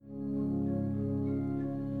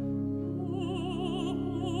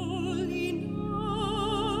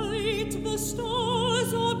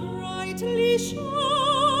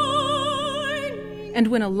And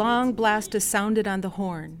when a long blast is sounded on the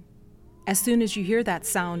horn, as soon as you hear that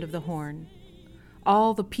sound of the horn,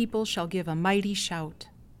 all the people shall give a mighty shout.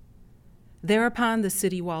 Thereupon the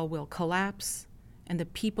city wall will collapse, and the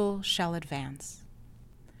people shall advance.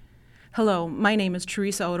 Hello, my name is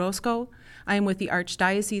Theresa Orozco. I am with the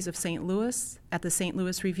Archdiocese of St. Louis at the St.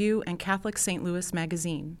 Louis Review and Catholic St. Louis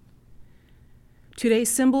Magazine. Today's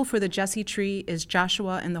symbol for the Jesse tree is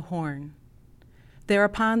Joshua and the horn.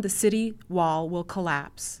 Thereupon the city wall will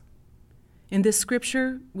collapse. In this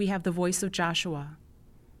scripture, we have the voice of Joshua.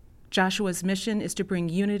 Joshua's mission is to bring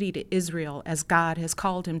unity to Israel as God has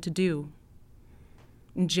called him to do.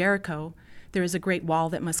 In Jericho, there is a great wall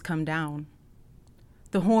that must come down.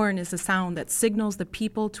 The horn is the sound that signals the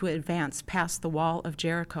people to advance past the wall of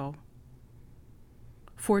Jericho.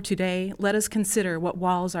 For today, let us consider what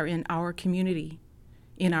walls are in our community,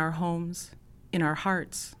 in our homes, in our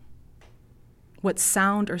hearts. What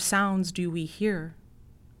sound or sounds do we hear?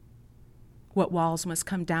 What walls must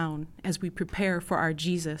come down as we prepare for our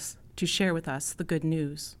Jesus to share with us the good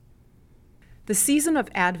news? The season of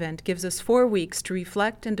Advent gives us 4 weeks to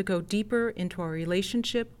reflect and to go deeper into our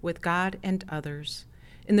relationship with God and others.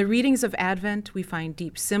 In the readings of Advent, we find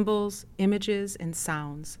deep symbols, images, and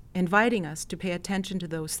sounds, inviting us to pay attention to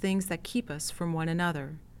those things that keep us from one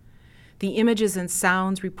another. The images and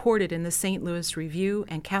sounds reported in the St. Louis Review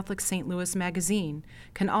and Catholic St. Louis Magazine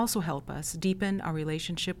can also help us deepen our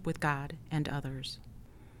relationship with God and others.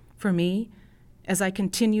 For me, as I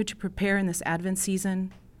continue to prepare in this Advent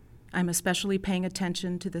season, I'm especially paying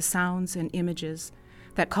attention to the sounds and images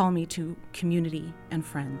that call me to community and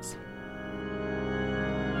friends.